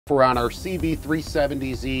We're on our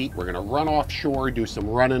CV370Z. We're gonna run offshore, do some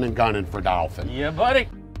running and gunning for dolphin. Yeah, buddy.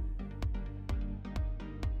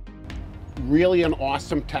 Really an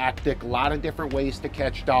awesome tactic. A lot of different ways to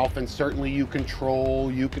catch dolphin. Certainly you can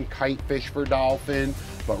troll, you can kite fish for dolphin,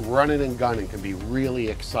 but running and gunning can be really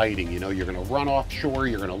exciting. You know, you're gonna run offshore,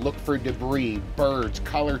 you're gonna look for debris, birds,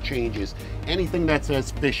 color changes, anything that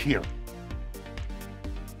says fish here.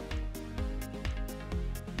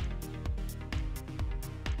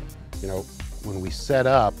 You know, when we set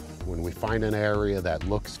up, when we find an area that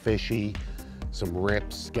looks fishy, some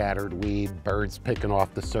rips, scattered weed, birds picking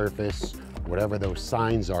off the surface, whatever those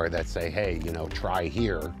signs are that say, hey, you know, try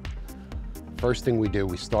here. First thing we do,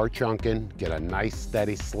 we start chunking, get a nice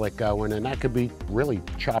steady slick going, and that could be really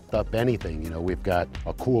chopped up anything. You know, we've got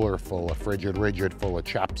a cooler full of Frigid Rigid full of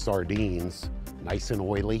chopped sardines, nice and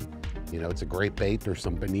oily. You know, it's a great bait. There's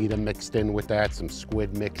some bonita mixed in with that, some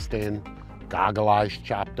squid mixed in, goggle eyes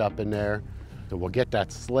chopped up in there. So we'll get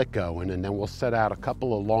that slick going, and then we'll set out a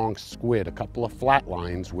couple of long squid, a couple of flat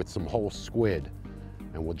lines with some whole squid,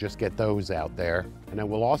 and we'll just get those out there. And then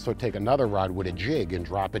we'll also take another rod with a jig and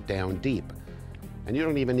drop it down deep. And you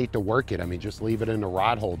don't even need to work it. I mean, just leave it in the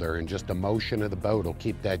rod holder, and just the motion of the boat will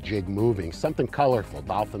keep that jig moving. Something colorful,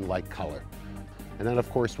 dolphin-like color. And then of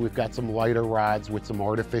course we've got some lighter rods with some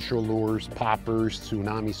artificial lures, poppers,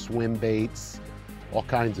 tsunami swim baits, all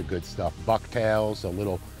kinds of good stuff. Bucktails, a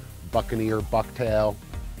little Buccaneer bucktail.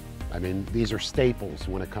 I mean, these are staples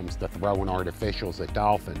when it comes to throwing artificials at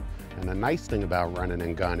dolphin. And the nice thing about running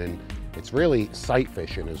and gunning, it's really sight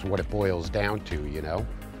fishing is what it boils down to, you know.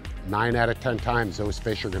 9 out of 10 times those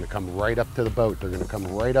fish are gonna come right up to the boat. They're gonna come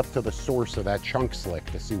right up to the source of that chunk slick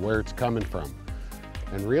to see where it's coming from.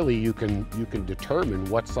 And really you can determine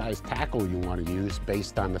what size tackle you want to use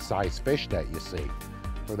based on the size fish that you see.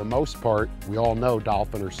 For the most part, we all know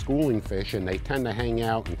dolphin are schooling fish, and they tend to hang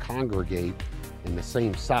out and congregate in the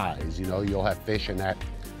same size. You know, you'll have fish in that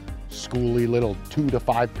schooly little 2 to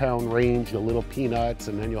 5 pound range, the little peanuts,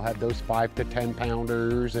 and then you'll have those 5 to 10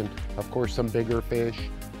 pounders, and of course some bigger fish.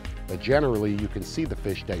 But generally you can see the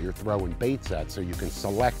fish that you're throwing baits at, so you can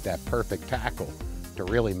select that perfect tackle to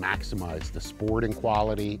really maximize the sporting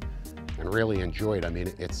quality and really enjoy it. I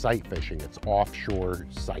mean, it's sight fishing, it's offshore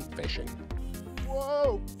sight fishing.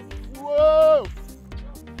 Whoa, whoa!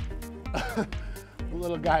 The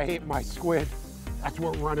little guy ate my squid. That's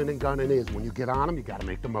what running and gunning is. When you get on them, you gotta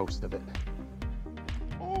make the most of it.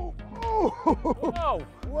 Oh, oh! Whoa!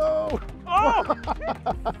 Whoa!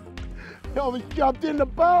 Oh! He almost jumped in the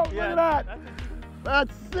boat. Yeah, look at that.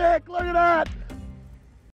 That's sick, look at that.